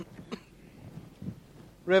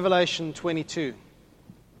Revelation 22.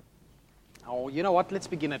 Oh, you know what? Let's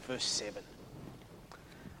begin at verse 7.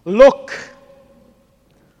 Look,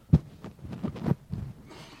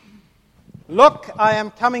 I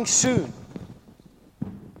am coming soon.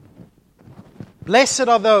 Blessed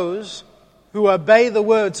are those who obey the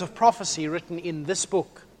words of prophecy written in this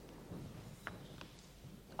book.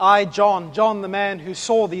 I, John, the man who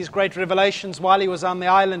saw these great revelations while he was on the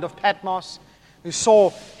island of Patmos, who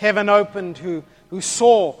saw heaven opened, who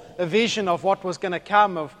saw a vision of what was going to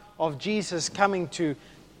come, of Jesus coming to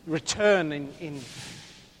return in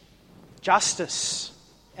justice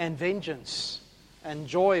and vengeance and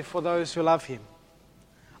joy for those who love Him.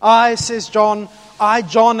 I, says John,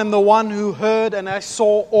 am the one who heard and I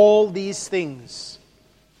saw all these things.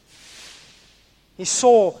 He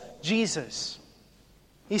saw Jesus.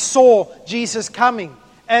 He saw Jesus coming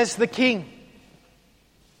as the King.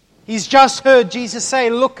 He's just heard Jesus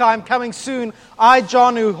say, look, I'm coming soon. I,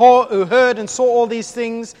 John, who heard and saw all these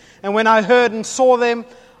things, and when I heard and saw them,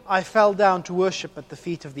 I fell down to worship at the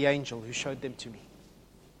feet of the angel who showed them to me.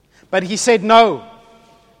 But he said, no,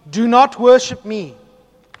 do not worship me.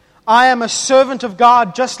 I am a servant of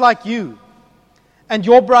God just like you and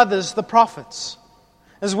your brothers, the prophets,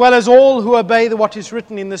 as well as all who obey what is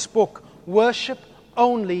written in this book. Worship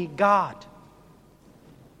only God.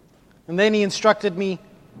 And then he instructed me,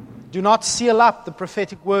 do not seal up the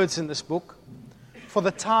prophetic words in this book, for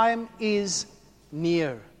the time is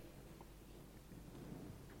near.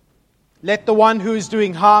 Let the one who is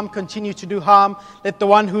doing harm continue to do harm. Let the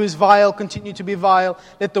one who is vile continue to be vile.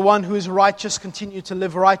 Let the one who is righteous continue to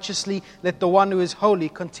live righteously. Let the one who is holy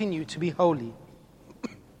continue to be holy.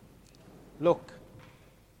 Look,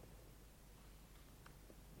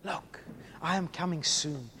 I am coming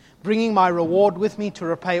soon, bringing my reward with me to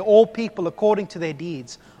repay all people according to their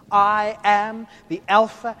deeds. I am the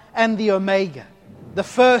Alpha and the Omega, the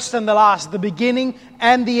first and the last, the beginning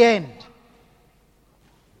and the end.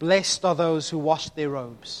 Blessed are those who wash their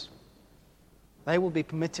robes. They will be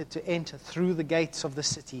permitted to enter through the gates of the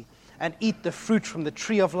city and eat the fruit from the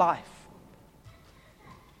tree of life.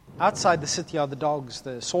 Outside the city are the dogs,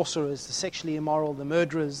 the sorcerers, the sexually immoral, the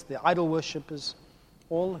murderers, the idol worshippers,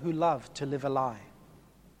 all who love to live a lie.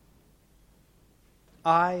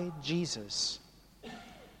 I, Jesus,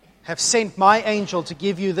 have sent my angel to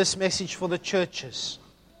give you this message for the churches.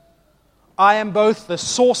 I am both the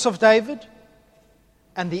source of David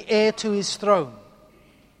and the heir to his throne.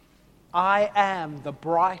 I am the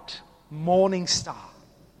bright morning star.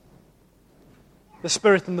 The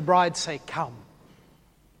Spirit and the bride say, come.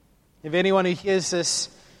 If anyone who hears this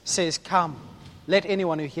says, come, let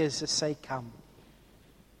anyone who hears this say, come.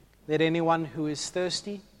 Let anyone who is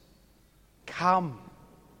thirsty, come.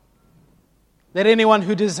 Let anyone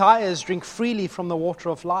who desires drink freely from the water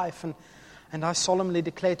of life. And I solemnly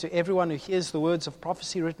declare to everyone who hears the words of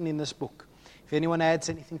prophecy written in this book, if anyone adds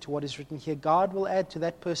anything to what is written here, God will add to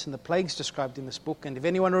that person the plagues described in this book. And if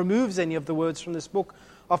anyone removes any of the words from this book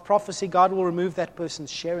of prophecy, God will remove that person's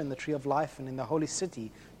share in the tree of life and in the holy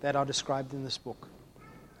city that are described in this book.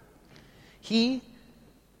 He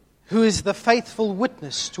who is the faithful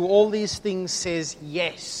witness to all these things says,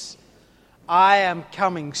 yes, I am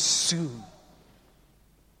coming soon.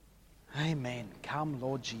 Amen. Come,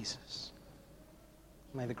 Lord Jesus.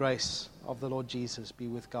 May the grace of the Lord Jesus be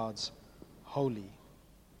with God's holy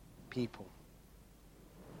people.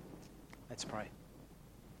 Let's pray.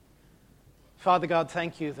 Father God,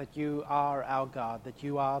 thank you that you are our God, that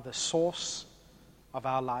you are the source of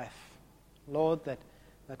our life. Lord, that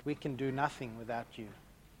we can do nothing without you.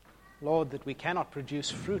 Lord, that we cannot produce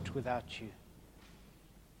fruit without you.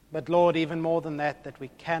 But Lord, even more than that, that we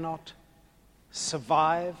cannot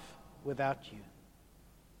survive without you.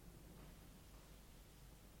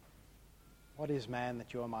 What is man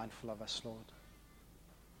that you are mindful of us, Lord?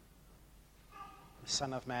 The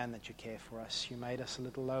Son of Man that you care for us. You made us a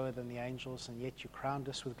little lower than the angels, and yet you crowned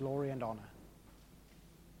us with glory and honor.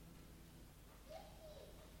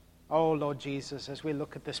 Oh, Lord Jesus, as we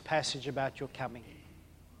look at this passage about your coming,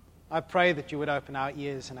 I pray that you would open our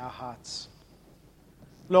ears and our hearts.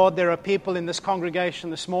 Lord, there are people in this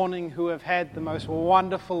congregation this morning who have had the most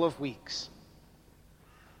wonderful of weeks.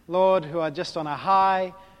 Lord, who are just on a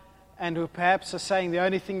high, and who perhaps are saying the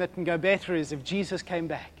only thing that can go better is if Jesus came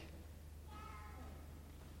back.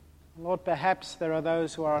 Lord, perhaps there are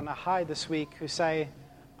those who are on a high this week who say,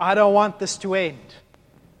 I don't want this to end.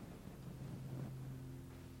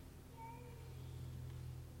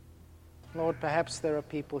 Lord, perhaps there are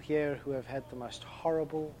people here who have had the most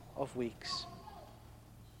horrible of weeks,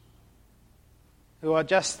 who are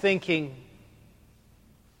just thinking,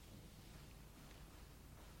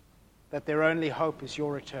 that their only hope is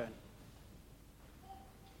your return.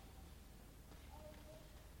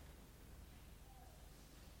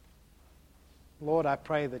 Lord, I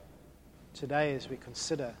pray that today as we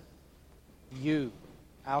consider you,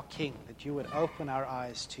 our King, that you would open our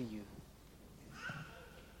eyes to you.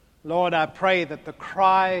 Lord, I pray that the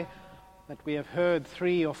cry that we have heard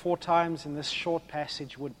 3 or 4 times in this short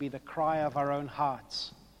passage would be the cry of our own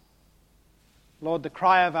hearts. Lord, the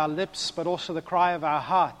cry of our lips, but also the cry of our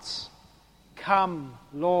hearts. Come,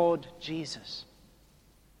 Lord Jesus.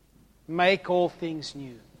 Make all things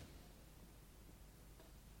new.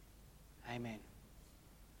 Amen.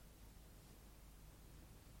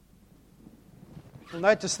 You'll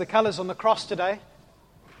notice the colors on the cross today.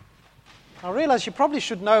 I realize you probably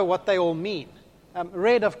should know what they all mean.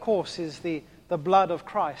 Red, of course, is the blood of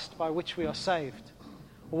Christ by which we are saved.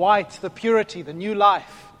 White, the purity, the new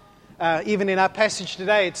life. Even in our passage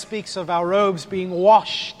today, it speaks of our robes being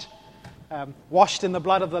washed. Washed in the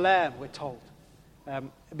blood of the Lamb, we're told. A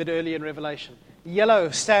bit earlier in Revelation.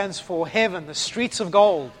 Yellow stands for heaven, the streets of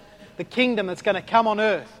gold. The kingdom that's going to come on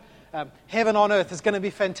earth. Heaven on earth is going to be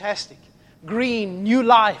fantastic. Green, new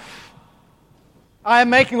life. I am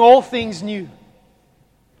making all things new.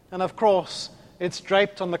 And of course, it's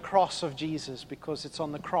draped on the cross of Jesus, because it's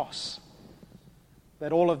on the cross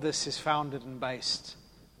that all of this is founded and based.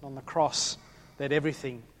 On the cross that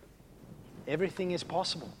everything is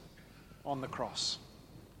possible on the cross.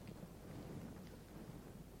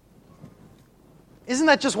 Isn't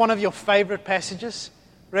that just one of your favorite passages?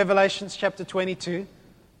 Revelations chapter 22.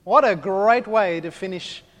 What a great way to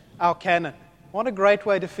finish our canon. What a great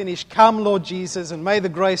way to finish. Come, Lord Jesus, and may the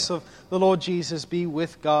grace of the Lord Jesus be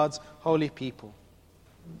with God's holy people.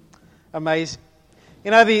 Amazing.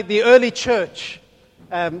 You know, the early church,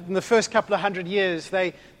 in the first couple of 100 years,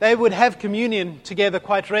 they would have communion together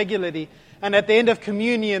quite regularly. And at the end of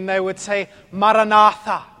communion, they would say,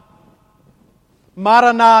 Maranatha.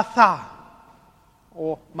 Maranatha.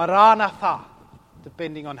 Or Maranatha,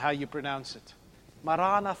 depending on how you pronounce it.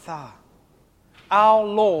 Maranatha. Our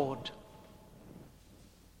Lord,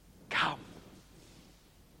 come.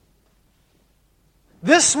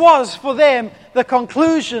 This was for them the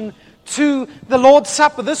conclusion to the Lord's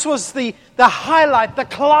Supper. This was the highlight, the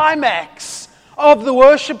climax of the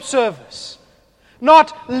worship service.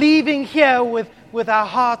 Not leaving here with our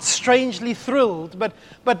hearts strangely thrilled,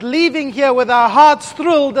 but leaving here with our hearts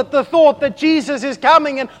thrilled at the thought that Jesus is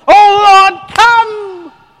coming and, oh Lord,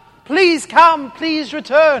 come! Please come, please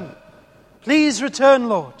return. Please return,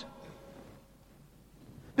 Lord.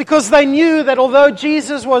 Because they knew that although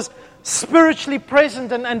Jesus was spiritually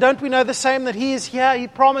present, and don't we know the same, that He is here? He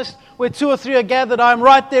promised, where 2 or 3 are gathered, I am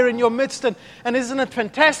right there in your midst. And isn't it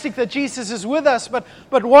fantastic that Jesus is with us? But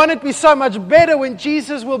won't it be so much better when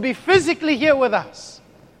Jesus will be physically here with us?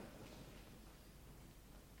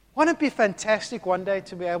 Won't it be fantastic one day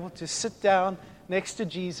to be able to sit down next to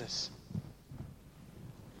Jesus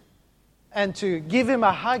and to give Him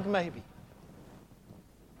a hug maybe?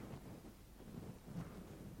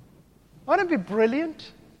 Won't it be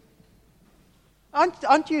brilliant?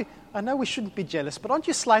 Aren't you, I know we shouldn't be jealous, but aren't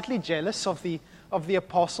you slightly jealous of the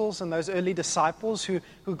apostles and those early disciples who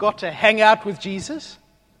got to hang out with Jesus?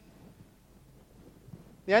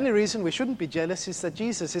 The only reason we shouldn't be jealous is that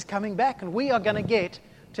Jesus is coming back, and we are going to get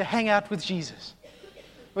to hang out with Jesus.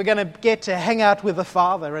 We're going to get to hang out with the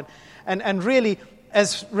Father. And really,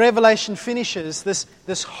 as Revelation finishes,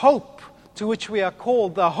 this hope to which we are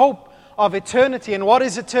called, the hope of eternity. And what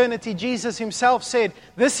is eternity? Jesus Himself said,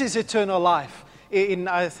 this is eternal life. In,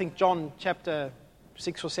 I think, John chapter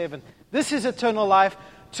 6 or 7. This is eternal life,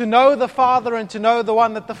 to know the Father and to know the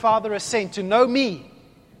one that the Father has sent, to know me.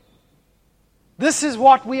 This is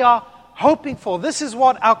what we are hoping for. This is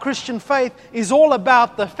what our Christian faith is all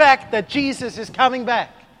about, the fact that Jesus is coming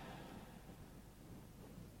back.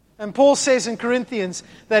 And Paul says in Corinthians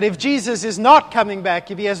that if Jesus is not coming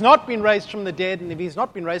back, if He has not been raised from the dead, and if He's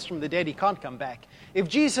not been raised from the dead, He can't come back. If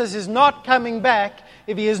Jesus is not coming back,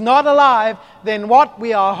 if He is not alive, then what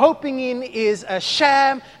we are hoping in is a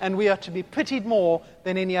sham, and we are to be pitied more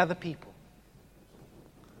than any other people.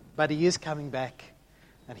 But He is coming back,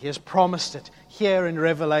 and He has promised it here in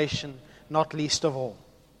Revelation, not least of all.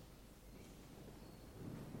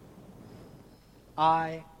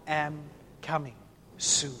 I am coming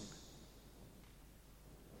soon.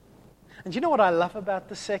 And you know what I love about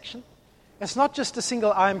this section? It's not just a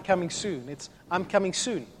single I am coming soon. It's I'm coming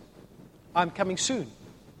soon. I'm coming soon.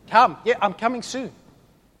 Come. Yeah, I'm coming soon.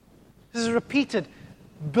 This is a repeated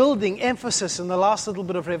building emphasis in the last little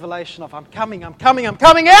bit of Revelation of I'm coming, I'm coming, I'm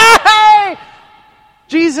coming. Hey!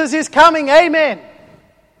 Jesus is coming. Amen.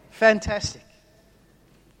 Fantastic.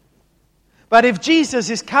 But if Jesus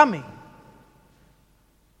is coming,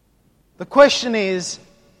 the question is,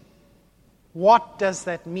 what does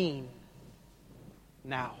that mean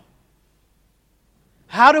now?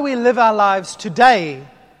 How do we live our lives today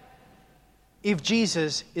if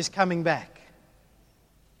Jesus is coming back?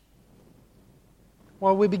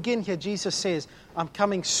 Well, we begin here. Jesus says, I'm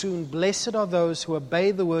coming soon. Blessed are those who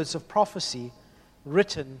obey the words of prophecy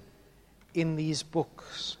written in these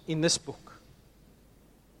books, in this book.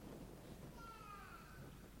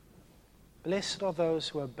 Blessed are those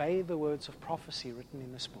who obey the words of prophecy written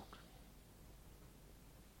in this book.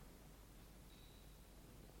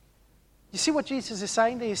 You see what Jesus is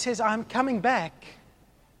saying there? He says, I'm coming back.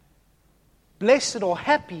 Blessed or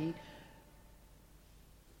happy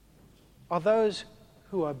are those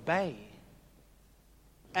who obey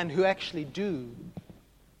and who actually do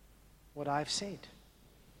what I've said.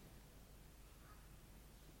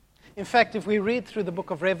 In fact, if we read through the book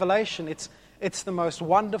of Revelation, it's the most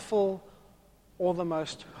wonderful or the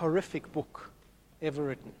most horrific book ever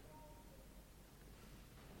written.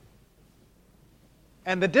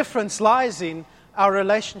 And the difference lies in our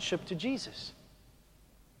relationship to Jesus.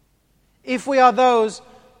 If we are those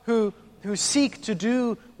who seek to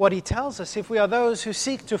do what He tells us, if we are those who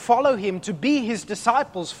seek to follow Him, to be His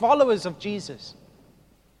disciples, followers of Jesus,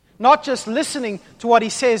 not just listening to what He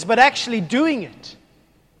says, but actually doing it,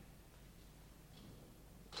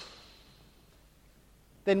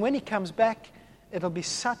 then when He comes back, it'll be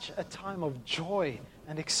such a time of joy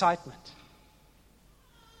and excitement.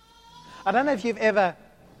 I don't know if you've ever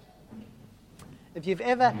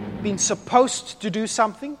been supposed to do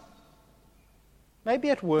something, maybe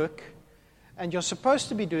at work, and you're supposed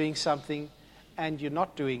to be doing something, and you're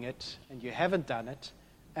not doing it, and you haven't done it,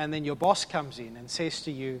 and then your boss comes in and says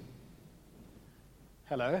to you,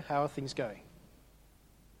 hello, how are things going?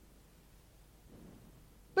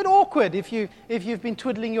 Bit awkward if you've been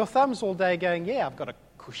twiddling your thumbs all day going, yeah, I've got a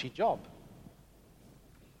cushy job.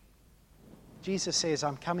 Jesus says,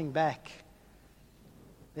 I'm coming back.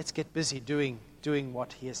 Let's get busy doing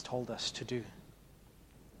what He has told us to do.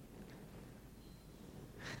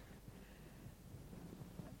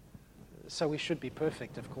 So we should be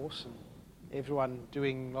perfect, of course, and everyone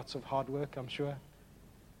doing lots of hard work, I'm sure.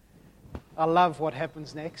 I love what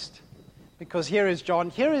happens next. Because here is John,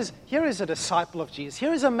 here is a disciple of Jesus.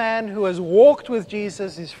 Here is a man who has walked with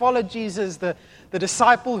Jesus, he's followed Jesus, the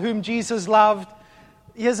disciple whom Jesus loved.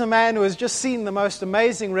 Here's a man who has just seen the most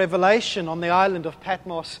amazing revelation on the island of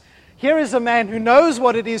Patmos. Here is a man who knows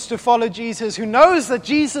what it is to follow Jesus, who knows that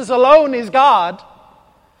Jesus alone is God.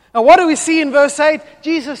 And what do we see in verse 8?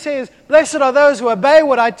 Jesus says, blessed are those who obey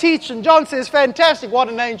what I teach. And John says, fantastic, what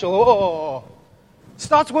an angel. Oh,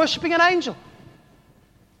 starts worshiping an angel.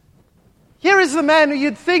 Here is the man who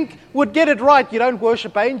you'd think would get it right. You don't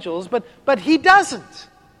worship angels, but he doesn't.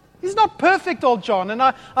 He's not perfect, old John. And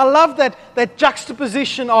I love that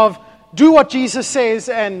juxtaposition of do what Jesus says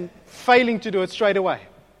and failing to do it straight away.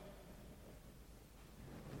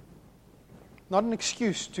 Not an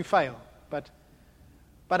excuse to fail, but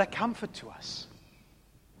a comfort to us.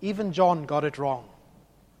 Even John got it wrong.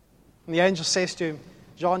 And the angel says to him,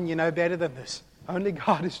 John, you know better than this. Only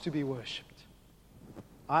God is to be worshipped.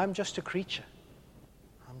 I'm just a creature.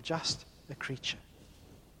 I'm just a creature.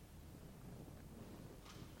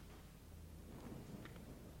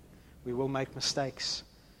 We will make mistakes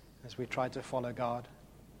as we try to follow God.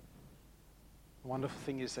 The wonderful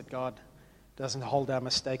thing is that God doesn't hold our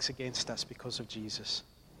mistakes against us because of Jesus.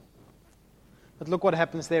 But look what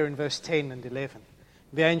happens there in verse 10 and 11.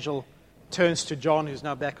 The angel turns to John, who's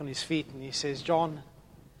now back on his feet, and he says, John,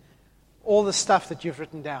 all the stuff that you've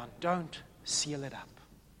written down, don't seal it up.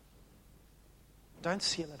 Don't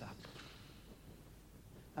seal it up.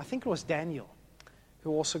 I think it was Daniel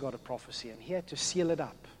who also got a prophecy, and he had to seal it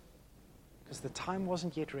up because the time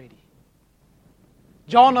wasn't yet ready.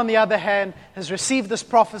 John, on the other hand, has received this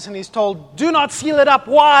prophecy and he's told, do not seal it up.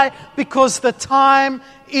 Why? Because the time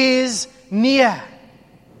is near.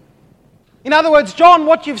 In other words, John,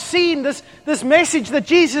 what you've seen, this message that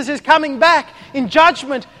Jesus is coming back in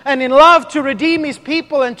judgment and in love to redeem His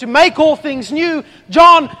people and to make all things new.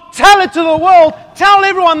 John, tell it to the world. Tell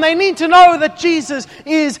everyone they need to know that Jesus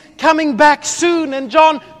is coming back soon. And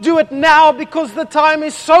John, do it now because the time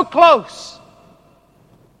is so close.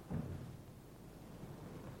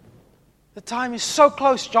 The time is so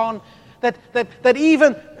close, John, that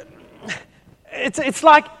even it's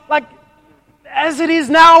like as it is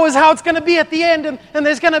now is how it's going to be at the end. And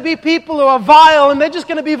there's going to be people who are vile and they're just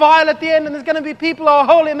going to be vile at the end. And there's going to be people who are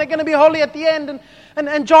holy and they're going to be holy at the end.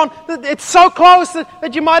 And John, it's so close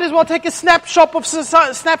that you might as well take a snapshot of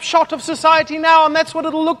society now, and that's what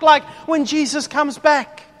it'll look like when Jesus comes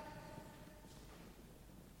back.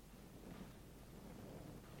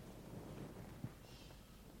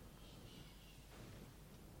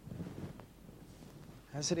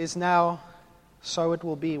 As it is now, so it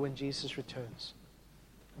will be when Jesus returns.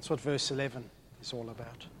 That's what verse 11 is all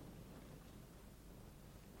about.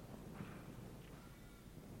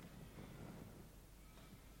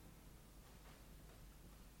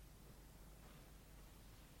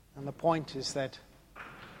 And the point is that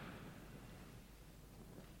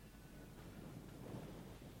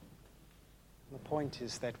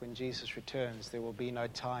when Jesus returns, there will be no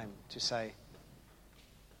time to say,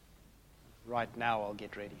 right now I'll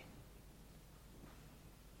get ready.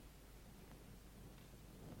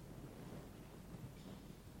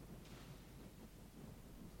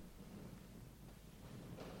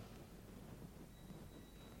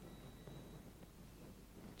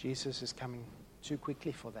 Jesus is coming too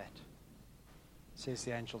quickly for that, says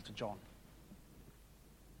the angel to John.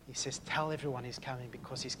 He says, tell everyone he's coming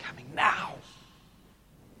because he's coming now.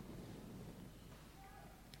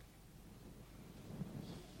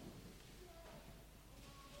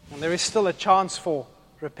 And there is still a chance for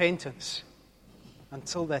repentance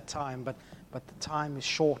until that time, but the time is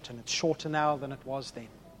short, and it's shorter now than it was then.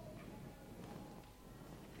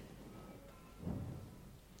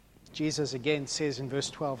 Jesus again says in verse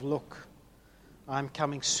 12, look, I'm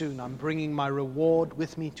coming soon. I'm bringing my reward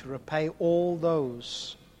with me to repay all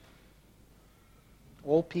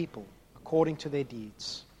people, according to their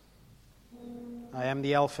deeds. I am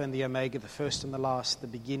the Alpha and the Omega, the first and the last, the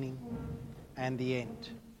beginning and the end.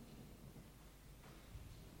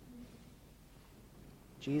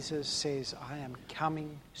 Jesus says, I am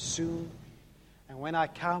coming soon, and when I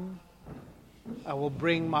come, I will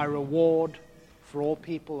bring my reward for all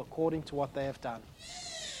people according to what they have done.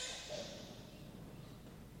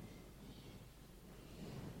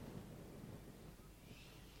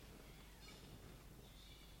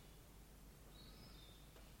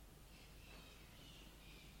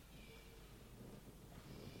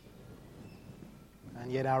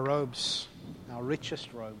 And yet our robes, our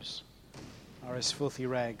richest robes, are as filthy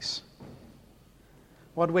rags.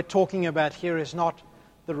 What we're talking about here is not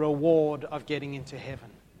the reward of getting into heaven.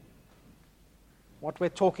 What we're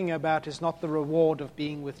talking about is not the reward of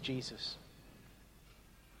being with Jesus.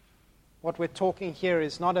 What we're talking here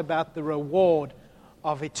is not about the reward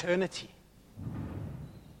of eternity.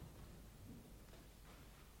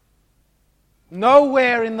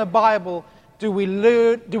 Nowhere in the Bible do we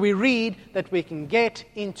read that we can get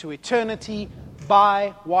into eternity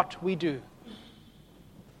by what we do.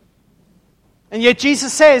 And yet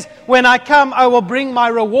Jesus says, when I come, I will bring my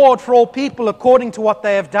reward for all people according to what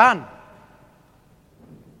they have done.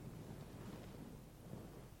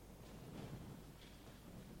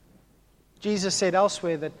 Jesus said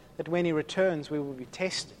elsewhere that when He returns, we will be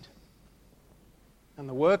tested. And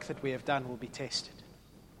the work that we have done will be tested.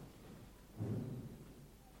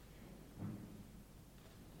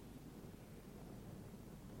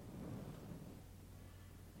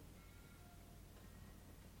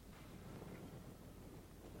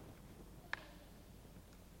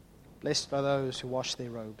 Blessed are those who wash their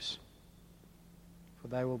robes, for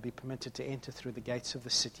they will be permitted to enter through the gates of the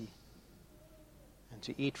city and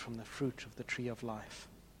to eat from the fruit of the tree of life.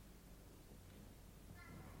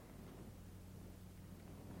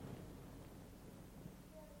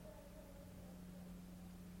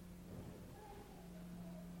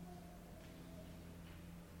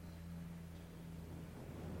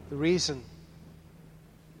 The reason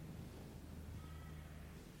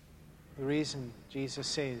Jesus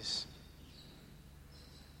says,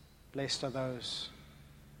 blessed are those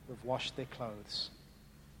who have washed their clothes,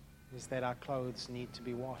 is that our clothes need to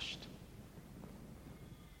be washed.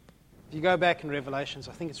 If you go back in Revelations,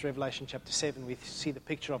 I think it's Revelation chapter 7, we see the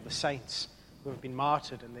picture of the saints who have been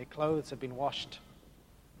martyred and their clothes have been washed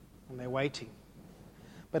and they're waiting.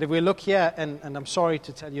 But if we look here, and I'm sorry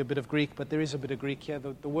to tell you a bit of Greek, but there is a bit of Greek here.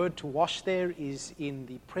 The word to wash there is in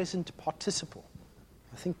the present participle.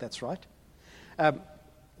 I think that's right.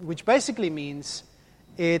 Which basically means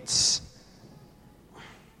it's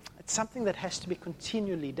something that has to be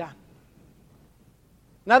continually done.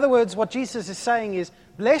 In other words, what Jesus is saying is,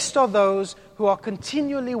 blessed are those who are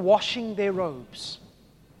continually washing their robes.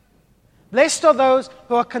 Blessed are those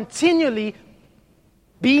who are continually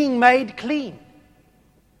being made clean.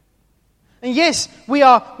 And yes, we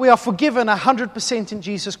are forgiven 100% in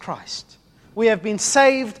Jesus Christ. We have been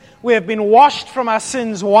saved. We have been washed from our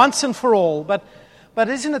sins once and for all. But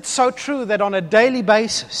isn't it so true that on a daily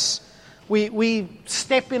basis, we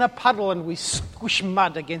step in a puddle and we squish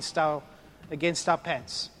mud against our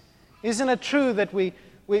pants? Isn't it true that we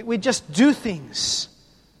just do things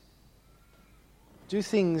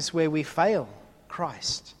where we fail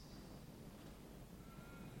Christ?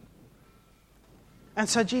 And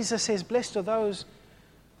so Jesus says, blessed are those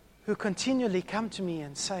who continually come to me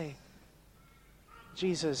and say,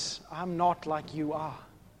 Jesus, I'm not like you are.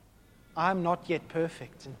 I'm not yet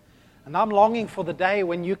perfect. And I'm longing for the day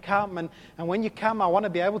when you come. And when you come, I want to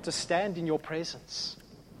be able to stand in your presence.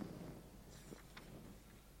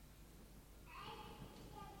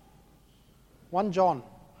 John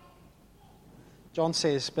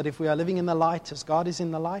says, but if we are living in the light as God is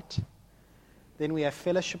in the light, then we have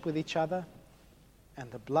fellowship with each other, and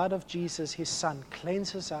the blood of Jesus, his Son,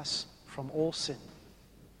 cleanses us from all sin.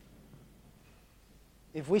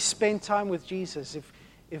 If we spend time with Jesus,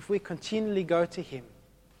 if we continually go to him,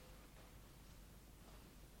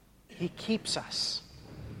 he keeps us.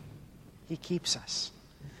 He keeps us.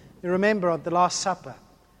 You remember at the Last Supper,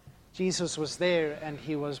 Jesus was there and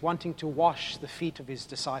he was wanting to wash the feet of his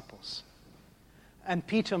disciples. And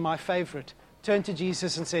Peter, my favorite, turned to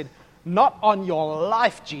Jesus and said, not on your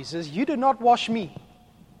life, Jesus. You do not wash me.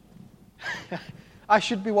 I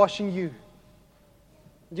should be washing you.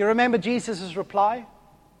 Do you remember Jesus' reply?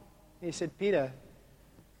 He said, Peter,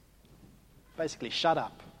 basically, shut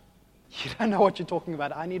up. You don't know what you're talking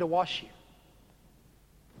about. I need to wash you.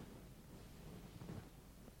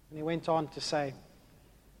 And he went on to say,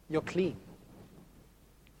 you're clean.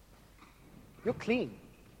 You're clean.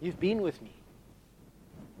 You've been with me.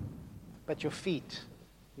 But your feet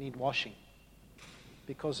need washing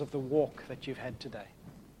because of the walk that you've had today.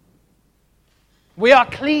 We are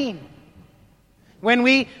clean. When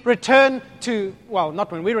we return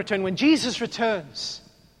when Jesus returns,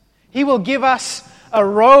 he will give us a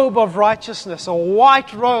robe of righteousness, a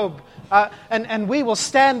white robe, and we will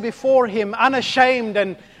stand before him unashamed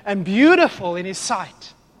and beautiful in his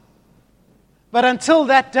sight. But until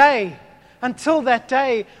that day,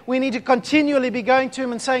 we need to continually be going to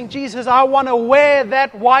him and saying, Jesus, I want to wear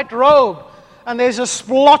that white robe. And there's a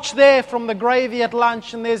splotch there from the gravy at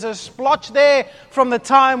lunch, and there's a splotch there from the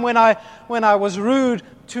time when I was rude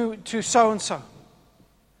to so-and-so.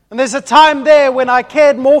 And there's a time there when I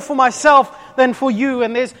cared more for myself than for you.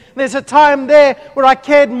 And there's a time there where I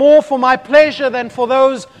cared more for my pleasure than for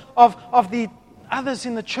those of the others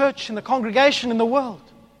in the church, in the congregation, in the world.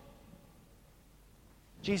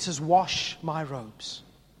 Jesus, wash my robes.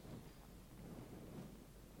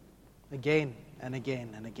 Again and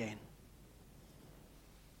again and again.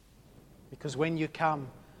 Because when you come,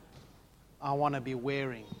 I want to be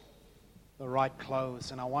wearing the right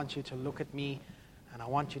clothes, and I want you to look at me and I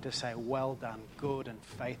want you to say, well done, good and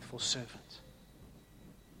faithful servant.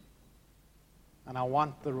 And I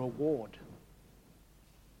want the reward.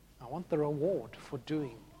 I want the reward for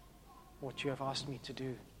doing what you have asked me to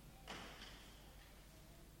do.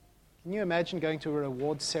 Can you imagine going to a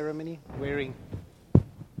reward ceremony wearing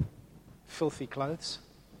filthy clothes?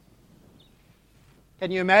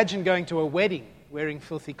 Can you imagine going to a wedding wearing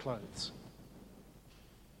filthy clothes?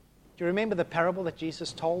 Do you remember the parable that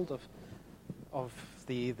Jesus told of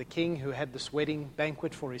the king who had this wedding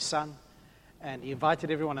banquet for his son? And he invited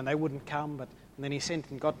everyone and they wouldn't come, and then he sent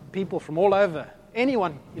and got people from all over,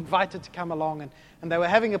 anyone invited to come along. And they were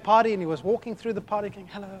having a party, and he was walking through the party going,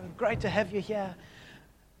 hello, great to have you here.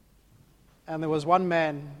 And there was one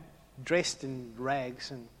man dressed in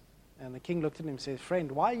rags, and the king looked at him and said,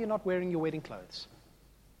 friend, why are you not wearing your wedding clothes?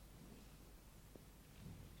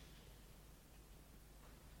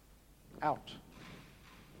 Out.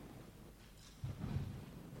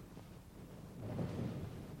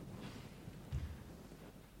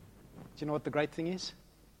 Do you know what the great thing is?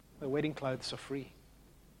 The wedding clothes are free.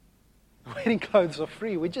 The wedding clothes are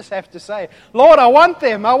free. We just have to say, Lord, I want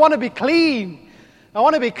them. I want to be clean. I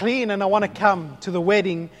want to be clean, and I want to come to the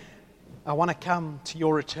wedding. I want to come to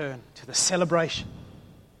your return, to the celebration.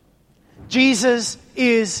 Jesus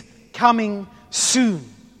is coming soon.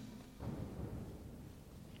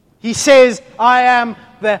 He says, I am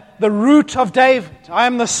the root of David. I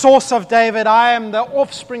am the source of David. I am the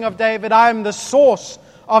offspring of David. I am the source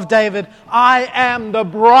of David. I am the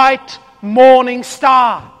bright morning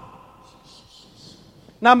star.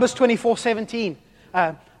 Numbers 24:17.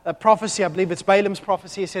 A prophecy, I believe it's Balaam's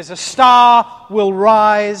prophecy. It says, a star will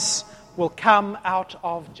rise, will come out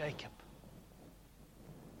of Jacob.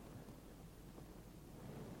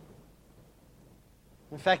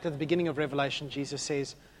 In fact, at the beginning of Revelation, Jesus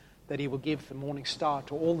says that he will give the morning star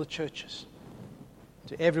to all the churches,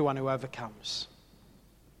 to everyone who overcomes.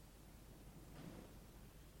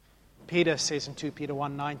 Peter says in 2 Peter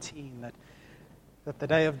 1:19 that the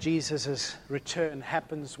day of Jesus' return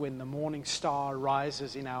happens when the morning star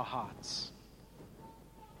rises in our hearts.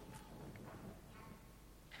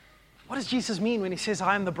 What does Jesus mean when he says,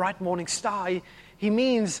 I am the bright morning star? He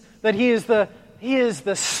means that he is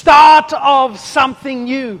the start of something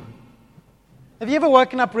new. Have you ever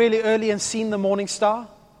woken up really early and seen the morning star?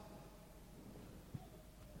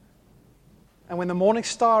 And when the morning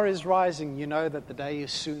star is rising, you know that the day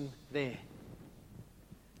is soon there.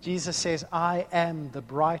 Jesus says, I am the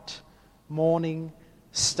bright morning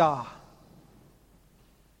star.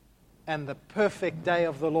 And the perfect day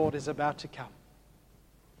of the Lord is about to come.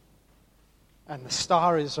 And the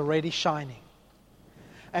star is already shining.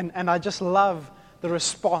 And I just love the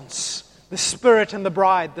response. The Spirit and the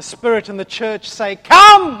bride, the Spirit and the church say,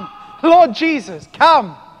 come, Lord Jesus,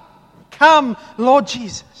 come. Come, Lord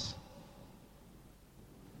Jesus.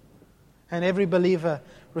 And every believer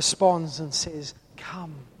responds and says,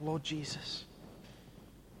 come, Lord Jesus.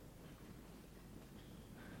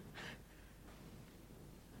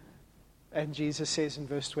 And Jesus says in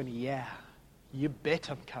verse 20, yeah, you bet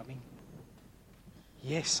I'm coming.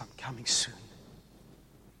 Yes, I'm coming soon.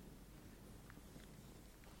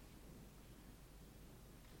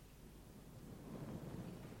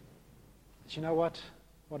 But you know what?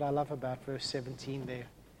 What I love about verse 17 there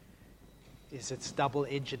is its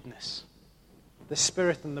double-edgedness. The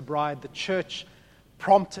Spirit and the bride, the church,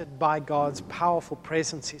 prompted by God's powerful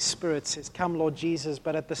presence, His Spirit says, come, Lord Jesus.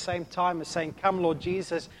 But at the same time as saying, come, Lord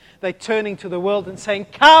Jesus, they're turning to the world and saying,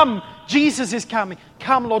 come, Jesus is coming.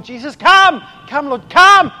 Come, Lord Jesus, come. Come, Lord,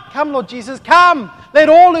 come. Come, Lord Jesus, come. Let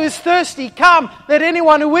all who is thirsty come. Let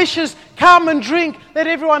anyone who wishes come and drink. Let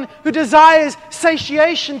everyone who desires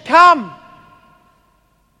satiation come.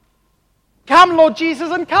 Come, Lord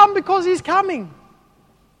Jesus, and come because He's coming.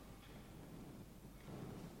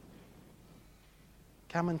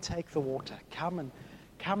 Come and take the water. Come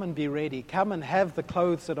and be ready. Come and have the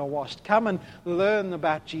clothes that are washed. Come and learn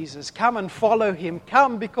about Jesus. Come and follow Him.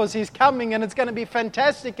 Come because He's coming and it's going to be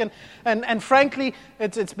fantastic. And frankly,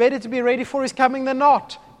 it's better to be ready for His coming than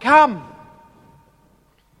not. Come.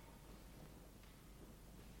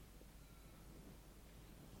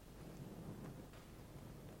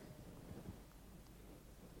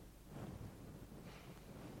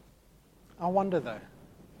 I wonder though.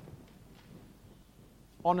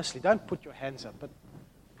 Honestly, don't put your hands up,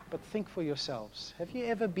 but think for yourselves. Have you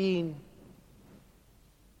ever been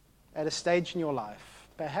at a stage in your life,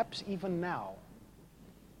 perhaps even now,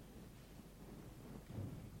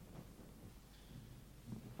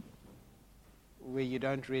 where you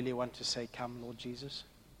don't really want to say, come, Lord Jesus?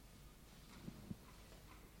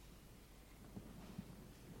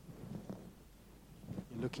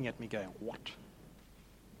 You're looking at me going, what?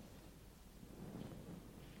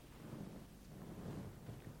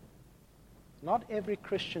 Not every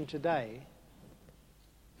Christian today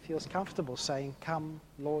feels comfortable saying, come,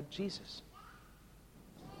 Lord Jesus.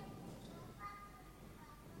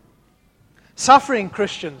 Suffering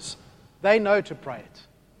Christians, they know to pray it.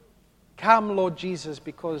 Come, Lord Jesus,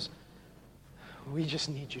 because we just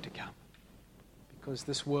need you to come. Because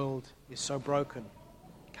this world is so broken.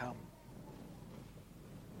 Come.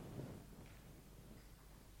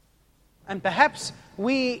 And perhaps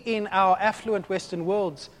we in our affluent Western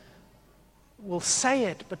worlds will say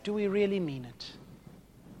it, but do we really mean it?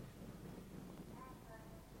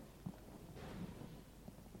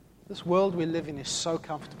 This world we live in is so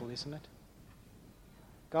comfortable, isn't it?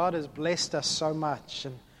 God has blessed us so much,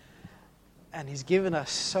 and He's given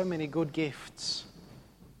us so many good gifts.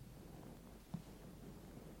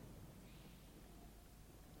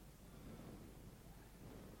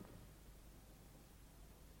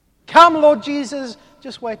 Come, Lord Jesus,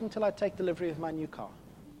 just wait until I take delivery of my new car.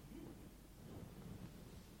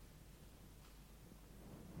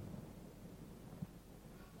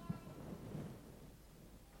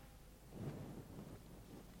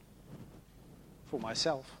 For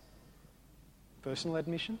myself, personal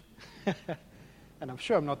admission, and I'm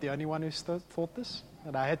sure I'm not the only one who's thought this,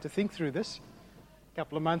 and I had to think through this a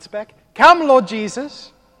couple of months back. Come, Lord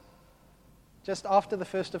Jesus, just after the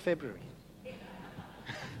 1st of February.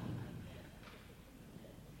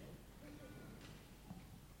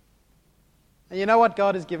 And you know what?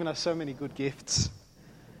 God has given us so many good gifts,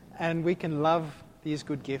 and we can love these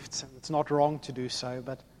good gifts, and it's not wrong to do so,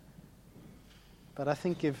 but I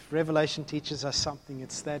think if Revelation teaches us something,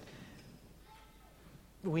 it's that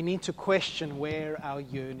we need to question where our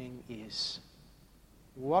yearning is.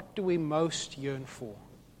 What do we most yearn for?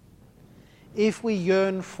 If we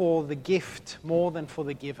yearn for the gift more than for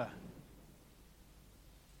the giver,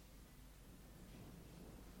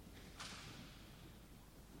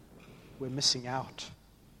 we're missing out.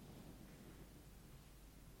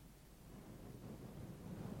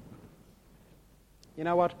 You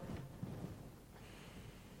know what?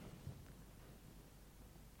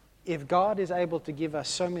 If God is able to give us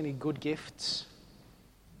so many good gifts,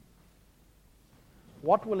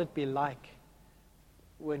 what will it be like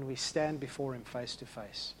when we stand before Him face to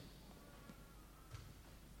face?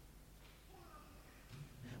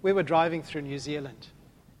 We were driving through New Zealand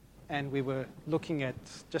and we were looking at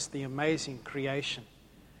just the amazing creation.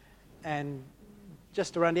 And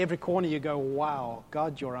just around every corner you go, wow,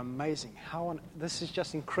 God, you're amazing. This is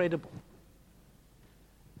just incredible.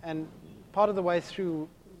 And part of the way through,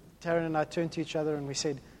 Taryn and I turned to each other and we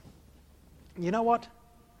said, you know what?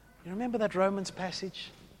 You remember that Romans passage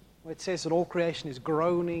where it says that all creation is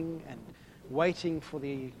groaning and waiting for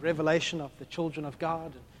the revelation of the children of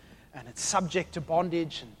God, and it's subject to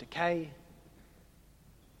bondage and decay?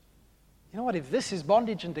 You know what? If this is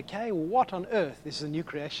bondage and decay, what on earth is the new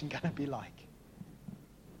creation going to be like?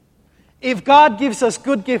 If God gives us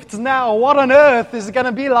good gifts now, what on earth is it going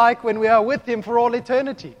to be like when we are with Him for all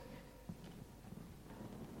eternity?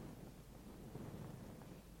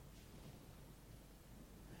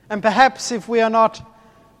 And perhaps if we're not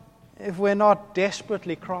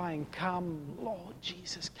desperately crying, come, Lord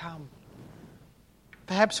Jesus, come,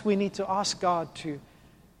 perhaps we need to ask God to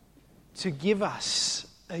give us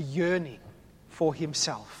a yearning for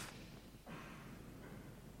Himself.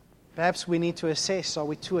 Perhaps we need to assess, are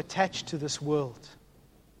we too attached to this world?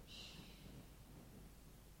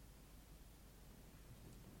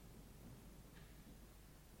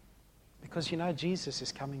 Because Jesus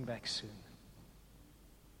is coming back soon.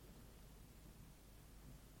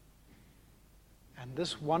 And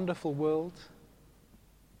this wonderful world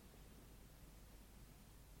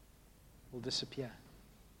will disappear.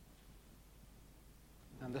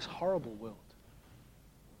 And this horrible world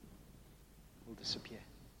will disappear.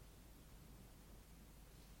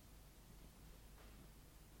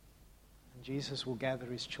 And Jesus will gather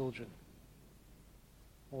His children,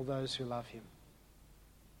 all those who love Him.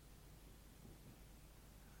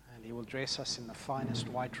 And He will dress us in the finest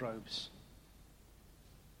white robes.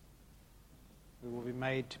 We will be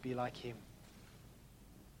made to be like Him.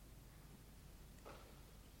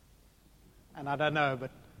 And I don't know, but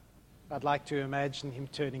I'd like to imagine Him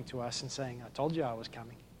turning to us and saying, I told you I was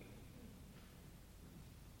coming.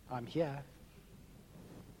 I'm here.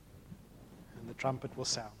 And the trumpet will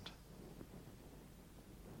sound.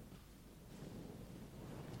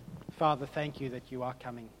 Father, thank you that you are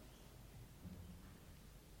coming.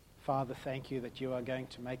 Father, thank you that you are going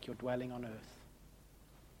to make your dwelling on earth.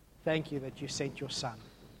 Thank you that you sent your Son.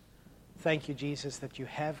 Thank you, Jesus, that you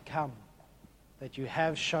have come, that you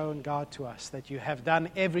have shown God to us, that you have done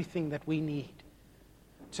everything that we need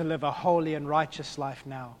to live a holy and righteous life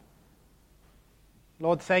now.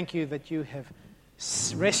 Lord, thank you that you have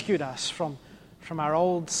rescued us from our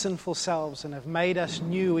old sinful selves and have made us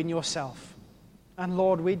new in yourself. And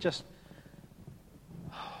Lord, we just,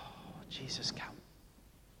 Jesus, come.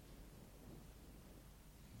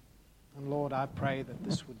 And Lord, I pray that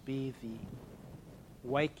this would be the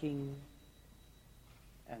waking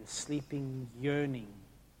and sleeping yearning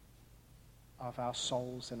of our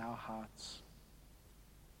souls and our hearts.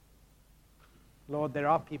 Lord, there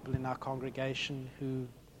are people in our congregation who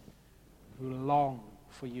long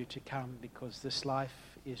for you to come because this life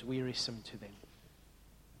is wearisome to them.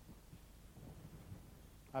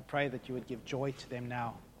 I pray that you would give joy to them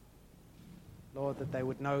now. Lord, that they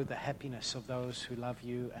would know the happiness of those who love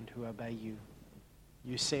you and who obey you.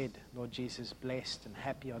 You said, Lord Jesus, blessed and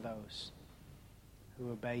happy are those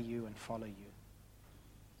who obey you and follow you.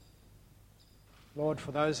 Lord,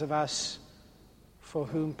 for those of us for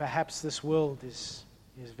whom perhaps this world is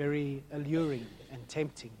very alluring and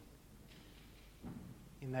tempting,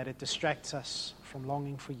 in that it distracts us from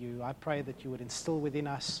longing for you, I pray that you would instill within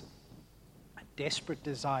us a desperate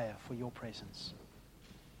desire for your presence.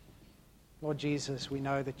 Lord Jesus, we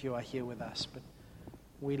know that you are here with us, but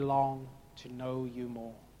we long to know you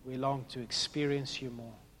more. We long to experience you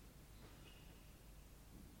more.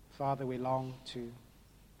 Father, we long to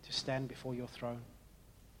stand before your throne.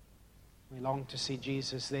 We long to see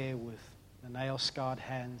Jesus there with the nail-scarred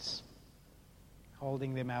hands,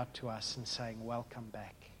 holding them out to us and saying, welcome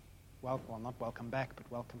back. Well, not welcome back, but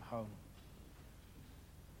welcome home.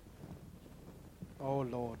 Oh,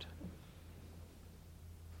 Lord,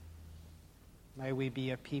 may we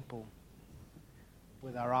be a people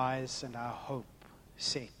with our eyes and our hope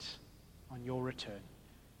set on your return.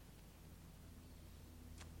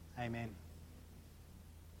 Amen.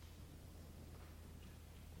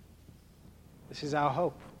 This is our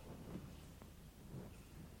hope.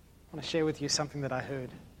 I want to share with you something that I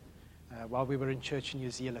heard while we were in church in New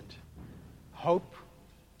Zealand. Hope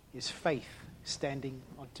is faith standing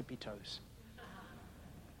on tippy toes.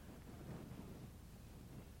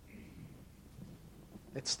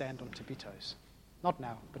 Let's stand on tippy toes. Not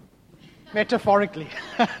now, but metaphorically.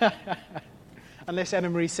 Unless Anna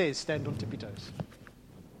Marie says, stand on tippy toes.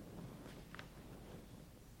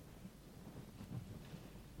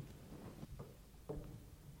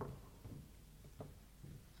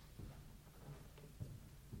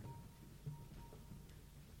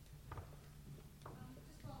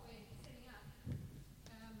 Just while we're setting up,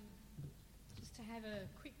 just to have a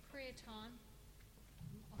quick prayer time,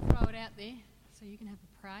 I'll throw it out there so you can have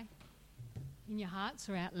a pray in your hearts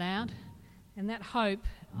or out loud. And that hope,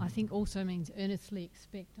 I think, also means earnestly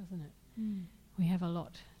expect, doesn't it? Mm. We have a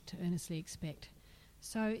lot to earnestly expect.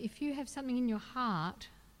 So if you have something in your heart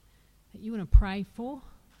that you want to pray for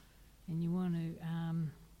and you want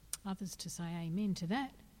to others to say amen to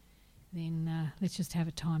that, then let's just have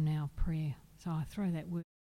a time now of prayer. So I throw that word.